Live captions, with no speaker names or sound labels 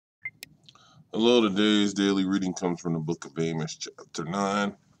Hello, today's daily reading comes from the book of Amos, chapter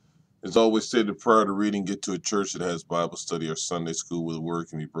 9. As always stated prior to reading, get to a church that has Bible study or Sunday school where the word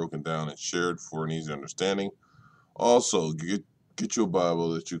can be broken down and shared for an easy understanding. Also, get you a Bible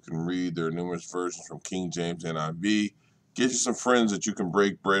that you can read. There are numerous versions from King James and NIV. Get you some friends that you can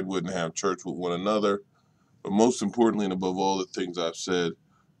break bread with and have church with one another. But most importantly, and above all the things I've said,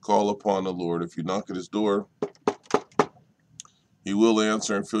 call upon the Lord. If you knock at his door, he will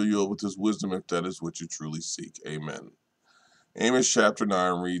answer and fill you up with his wisdom if that is what you truly seek. Amen. Amos chapter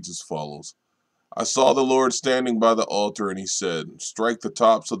 9 reads as follows. I saw the Lord standing by the altar, and he said, strike the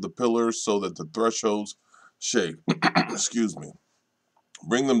tops of the pillars so that the thresholds shake. Excuse me.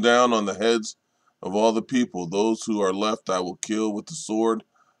 Bring them down on the heads of all the people. Those who are left I will kill with the sword.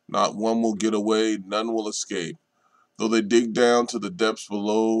 Not one will get away, none will escape. Though they dig down to the depths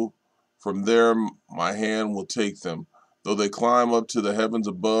below, from there my hand will take them. Though they climb up to the heavens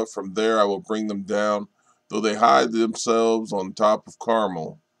above, from there I will bring them down. Though they hide themselves on top of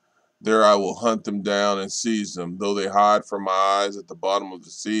Carmel, there I will hunt them down and seize them. Though they hide from my eyes at the bottom of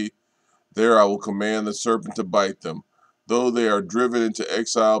the sea, there I will command the serpent to bite them. Though they are driven into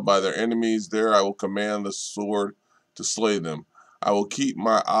exile by their enemies, there I will command the sword to slay them. I will keep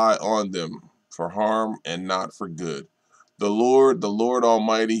my eye on them for harm and not for good. The Lord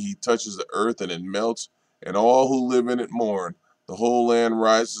Almighty, he touches the earth and it melts, and all who live in it mourn. The whole land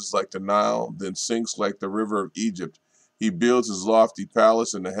rises like the Nile, then sinks like the river of Egypt. He builds his lofty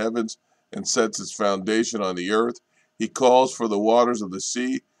palace in the heavens and sets its foundation on the earth. He calls for the waters of the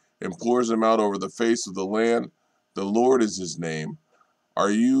sea and pours them out over the face of the land. The Lord is his name. Are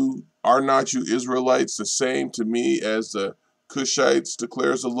not you Israelites the same to me as the Cushites,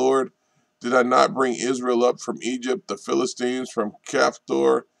 declares the Lord? Did I not bring Israel up from Egypt, the Philistines from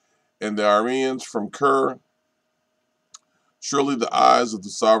Caphtor, and the Arameans from Ker? Surely the eyes of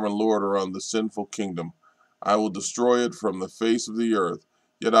the sovereign Lord are on the sinful kingdom. I will destroy it from the face of the earth.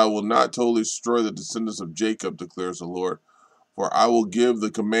 Yet I will not totally destroy the descendants of Jacob, declares the Lord. For I will give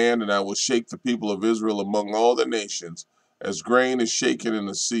the command, and I will shake the people of Israel among all the nations, as grain is shaken in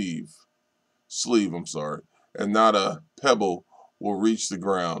a sleeve, and not a pebble will reach the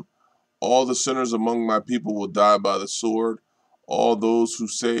ground. All the sinners among my people will die by the sword. All those who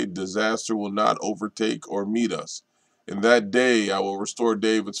say disaster will not overtake or meet us. In that day I will restore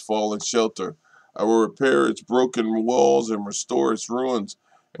David's fallen shelter. I will repair its broken walls and restore its ruins,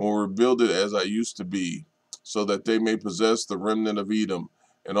 and will rebuild it as I used to be, so that they may possess the remnant of Edom.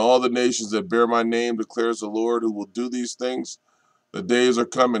 And all the nations that bear my name, declares the Lord, who will do these things. The days are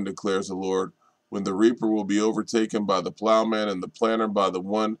coming, declares the Lord, when the reaper will be overtaken by the plowman and the planter by the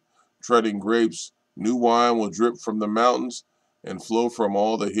one treading grapes. New wine will drip from the mountains and flow from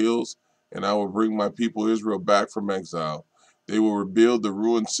all the hills, and I will bring my people Israel back from exile. They will rebuild the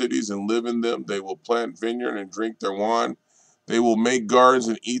ruined cities and live in them. They will plant vineyard and drink their wine. They will make gardens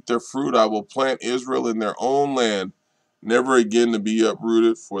and eat their fruit. I will plant Israel in their own land, never again to be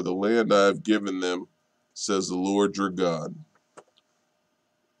uprooted, for the land I have given them, says the Lord your God.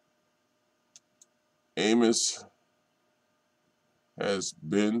 Amos has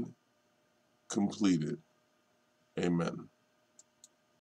been completed. Amen.